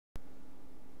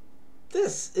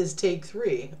This is take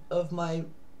 3 of my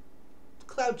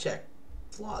cloud check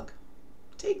vlog.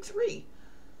 Take 3.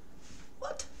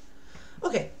 What?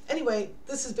 Okay, anyway,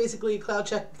 this is basically a cloud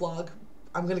check vlog.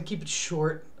 I'm going to keep it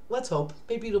short. Let's hope.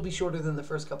 Maybe it'll be shorter than the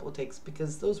first couple of takes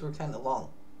because those were kind of long.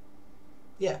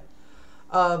 Yeah.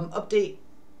 Update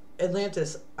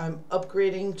Atlantis. I'm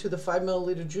upgrading to the 5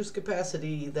 milliliter juice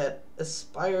capacity that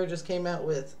Aspire just came out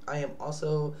with. I am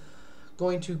also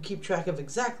going to keep track of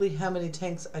exactly how many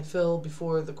tanks I fill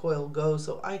before the coil goes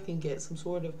so I can get some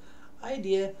sort of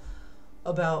idea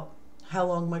about how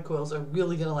long my coils are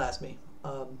really going to last me.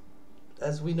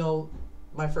 As we know,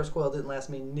 my first coil didn't last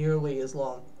me nearly as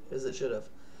long as it should have.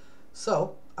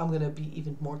 So I'm going to be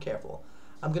even more careful.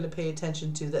 I'm going to pay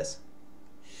attention to this.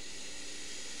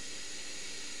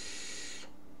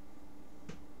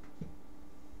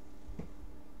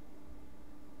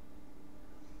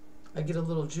 I get a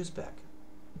little juice back.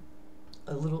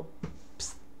 A little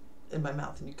psst in my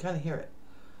mouth, and you kind of hear it.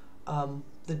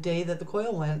 The day that the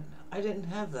coil went, I didn't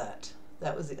have that.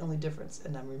 That was the only difference,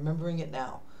 and I'm remembering it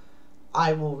now.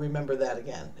 I will remember that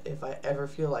again. If I ever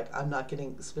feel like I'm not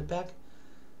getting the spit back,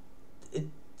 the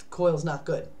coil's not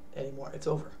good anymore. It's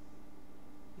over.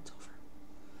 It's over.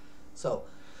 So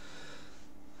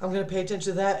I'm going to pay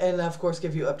attention to that and, of course,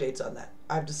 give you updates on that.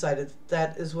 I've decided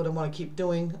that is what I want to keep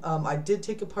doing. I did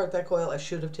take apart that coil. I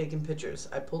should have taken pictures.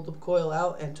 I pulled the coil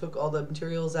out and took all the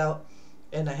materials out,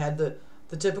 and I had the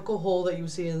typical hole that you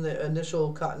see in the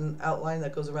initial cotton outline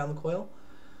that goes around the coil.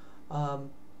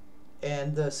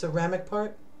 And the ceramic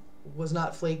part was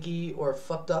not flaky or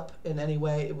fucked up in any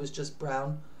way. It was just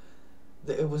brown.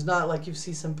 It was not like you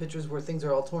see some pictures where things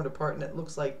are all torn apart and it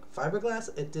looks like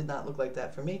fiberglass. It did not look like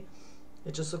that for me.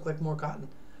 It just looked like more cotton.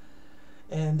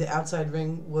 And the outside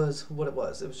ring was what it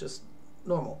was. It was just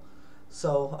normal.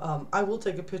 So I will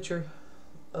take a picture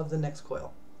of the next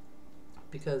coil,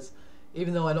 because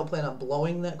even though I don't plan on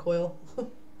blowing that coil,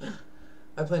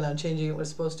 I plan on changing it when it's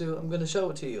supposed to. I'm going to show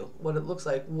it to you, what it looks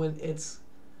like when it's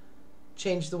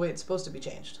changed the way it's supposed to be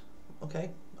changed.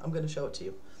 Okay? I'm going to show it to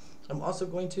you. I'm also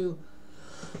going to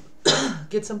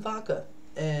get some vodka.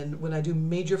 And when I do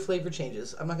major flavor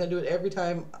changes, I'm not going to do it every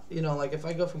time. You know, like if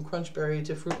I go from Crunch Berry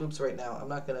to Fruit Loops right now, I'm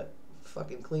not going to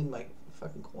fucking clean my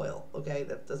fucking coil. Okay?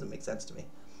 That doesn't make sense to me,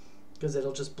 because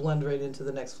it'll just blend right into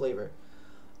the next flavor.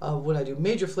 When I do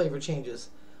major flavor changes,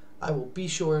 I will be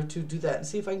sure to do that and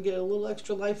see if I can get a little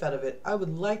extra life out of it. I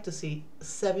would like to see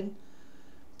 7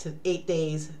 to 8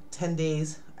 days, 10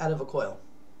 days out of a coil.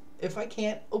 If I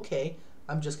can't, okay,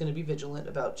 I'm just going to be vigilant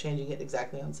about changing it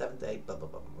exactly on the 7th day, blah, blah,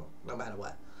 blah, blah, blah, no matter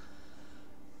what.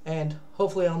 And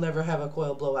hopefully I'll never have a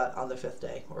coil blowout on the 5th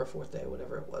day or 4th day,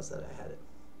 whatever it was that I had it.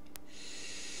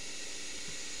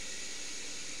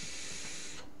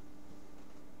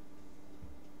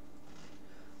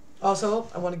 Also,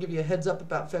 I want to give you a heads up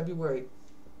about February.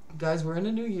 Guys, we're in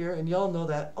a new year, and y'all know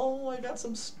that. Oh, I got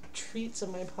some treats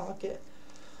in my pocket.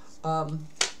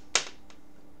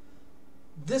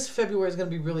 This February is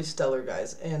going to be really stellar,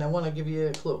 guys, and I want to give you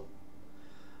a clue.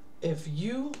 If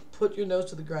you put your nose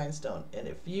to the grindstone, and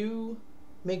if you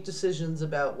make decisions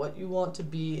about what you want to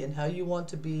be and how you want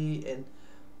to be and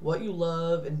what you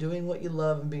love and doing what you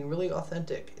love and being really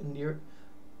authentic, and you're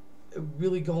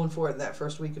really going for it in that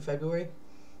first week of February,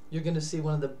 you're going to see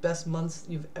one of the best months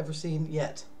you've ever seen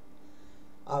yet.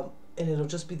 And it'll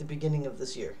just be the beginning of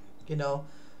this year. You know,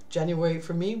 January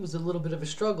for me was a little bit of a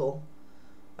struggle.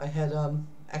 I had,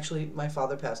 actually, my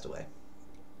father passed away.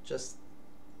 Just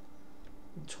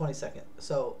 22nd.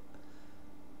 So,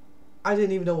 I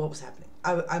didn't even know what was happening.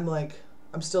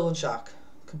 I'm still in shock,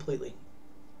 completely.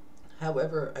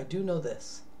 However, I do know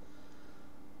this.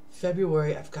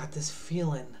 February, I've got this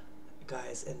feeling,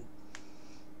 guys, and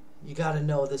you got to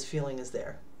know this feeling is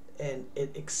there, and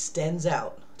it extends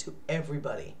out to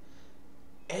everybody.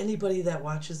 Anybody that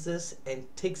watches this and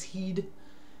takes heed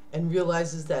and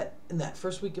realizes that in that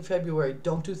first week of February,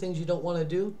 don't do things you don't want to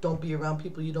do, don't be around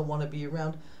people you don't want to be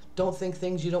around, don't think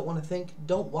things you don't want to think,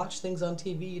 don't watch things on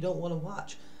TV you don't want to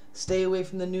watch, stay away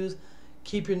from the news,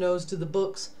 keep your nose to the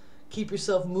books, keep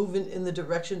yourself moving in the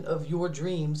direction of your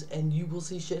dreams, and you will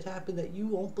see shit happen that you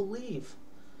won't believe.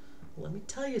 Let me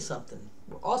tell you something.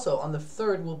 Also, on the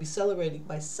 3rd, we'll be celebrating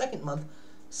my 2nd month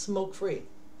smoke-free.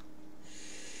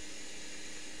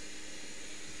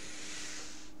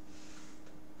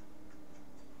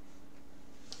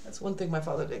 That's one thing my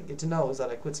father didn't get to know, is that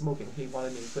I quit smoking. He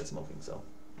wanted me to quit smoking, so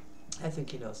I think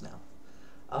he knows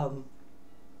now.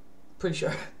 Pretty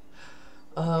sure.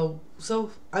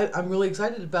 So I'm really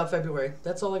excited about February.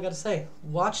 That's all I got to say.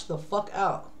 Watch the fuck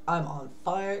out. I'm on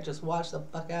fire. Just watch the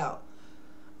fuck out.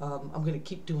 I'm going to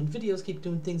keep doing videos, keep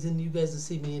doing things, and you guys will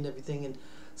see me and everything. And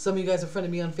some of you guys are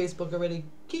friending me on Facebook already.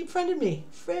 Keep friending me.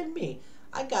 Friend me.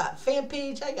 I got fan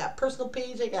page, I got personal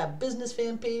page, I got business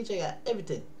fan page, I got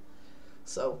everything.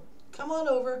 So come on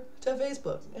over to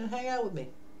Facebook and hang out with me.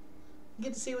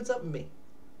 Get to see what's up with me.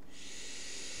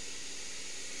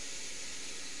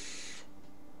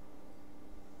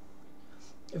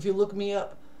 If you look me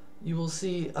up, you will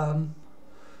see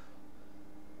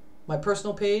my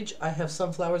personal page. I have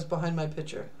sunflowers behind my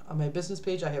picture. On my business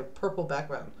page, I have purple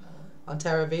background. On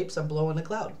TaraVapeZ, I'm blowing a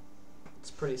cloud.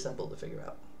 It's pretty simple to figure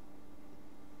out.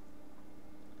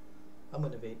 I'm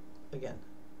going to vape again.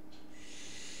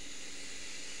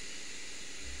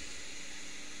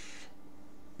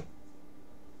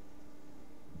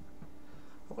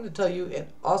 I want to tell you an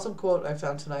awesome quote I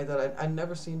found tonight that I'd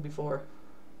never seen before.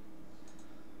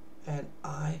 And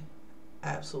I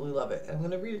absolutely love it. And I'm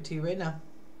going to read it to you right now.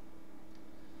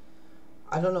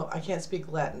 I don't know, I can't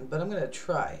speak Latin, but I'm going to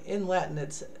try. In Latin,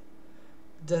 it's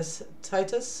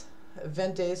Destitutus,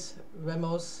 ventis,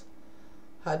 remos,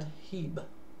 adhibe.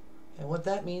 And what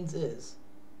that means is,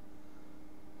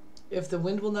 if the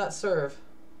wind will not serve,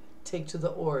 take to the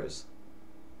oars.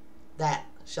 That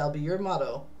shall be your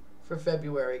motto for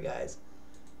February, guys.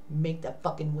 Make the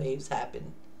fucking waves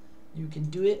happen. You can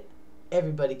do it.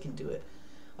 Everybody can do it.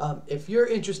 If you're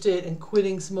interested in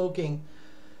quitting smoking,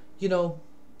 you know,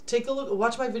 take a look,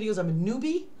 watch my videos. I'm a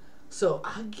newbie, so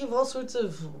I give all sorts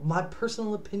of my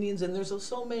personal opinions, and there's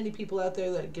so many people out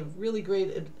there that give really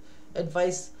great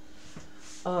advice.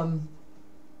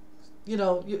 You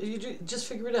know, you just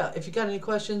figure it out. If you got any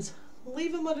questions,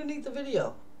 leave them underneath the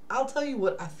video. I'll tell you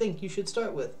what I think you should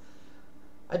start with.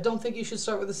 I don't think you should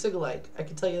start with a cigarette. I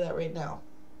can tell you that right now.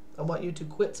 I want you to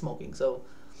quit smoking. So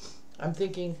I'm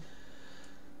thinking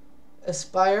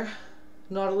Aspire,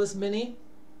 Nautilus Mini.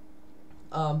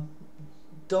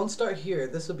 Don't start here.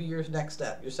 This will be your next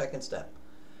step, your second step.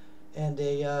 And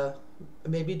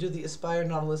maybe do the Aspire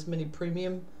Nautilus Mini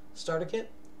Premium Starter Kit.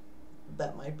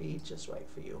 That might be just right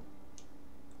for you.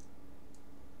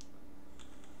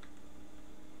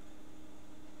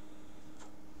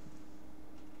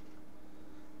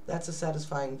 That's a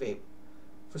satisfying vape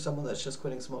for someone that's just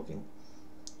quitting smoking.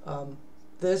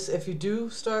 This, if you do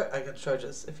start, I gotta charge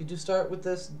this. If you do start with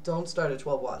this, don't start at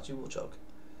 12 watts. You will choke.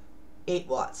 8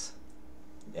 watts.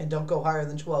 And don't go higher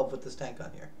than 12 with this tank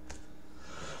on here.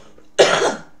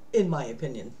 In my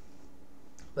opinion.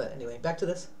 But anyway, back to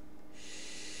this.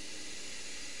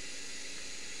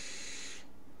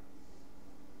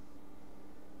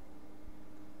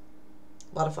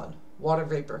 A lot of fun. Water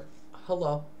vapor.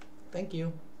 Hello. Thank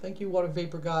you. Thank you, water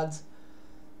vapor gods.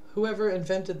 Whoever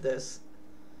invented this,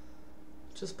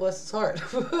 just bless his heart.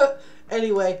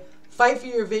 Anyway, fight for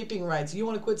your vaping rights. You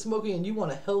want to quit smoking and you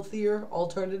want a healthier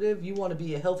alternative. You want to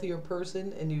be a healthier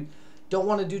person and you don't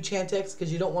want to do Chantix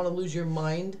because you don't want to lose your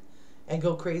mind and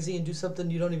go crazy and do something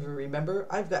you don't even remember.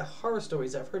 I've got horror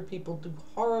stories. I've heard people do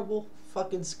horrible,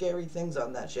 fucking scary things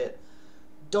on that shit.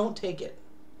 Don't take it.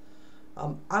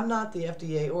 I'm not the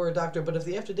FDA or a doctor, but if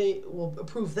the FDA will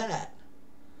approve that,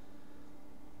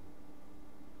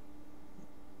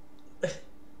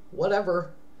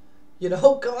 whatever, you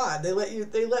know, God,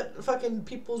 they let fucking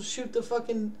people shoot the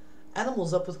fucking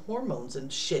animals up with hormones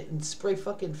and shit and spray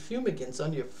fucking fumigants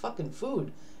on your fucking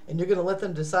food, and you're gonna let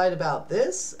them decide about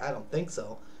this? I don't think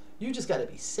so. You just gotta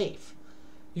be safe.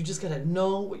 You just gotta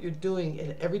know what you're doing,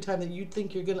 and every time that you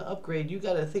think you're gonna upgrade, you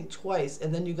gotta think twice,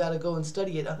 and then you gotta go and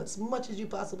study it as much as you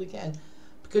possibly can,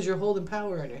 because you're holding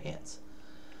power in your hands.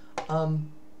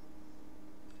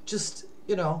 Just,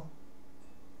 you know,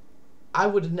 I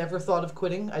would have never thought of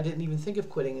quitting. I didn't even think of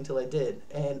quitting until I did,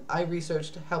 and I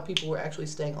researched how people were actually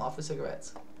staying off of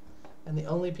cigarettes, and the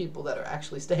only people that are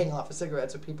actually staying off of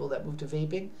cigarettes are people that move to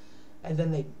vaping, and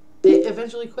then they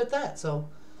eventually quit that. So,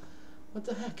 what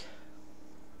the heck?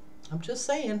 I'm just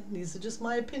saying, these are just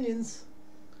my opinions.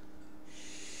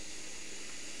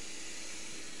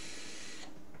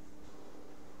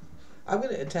 I'm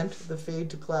going to attempt the fade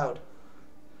to cloud.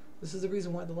 This is the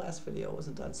reason why the last video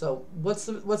wasn't done. So, what's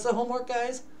the homework,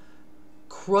 guys?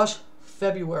 Crush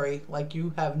February like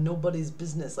you have nobody's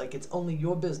business, like it's only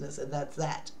your business, and that's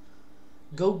that.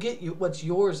 Go get what's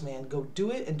yours, man. Go do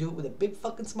it, and do it with a big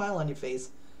fucking smile on your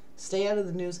face. Stay out of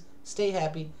the news, stay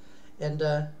happy,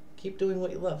 and keep doing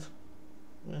what you love.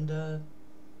 And,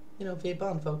 you know, vape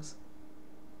on, folks.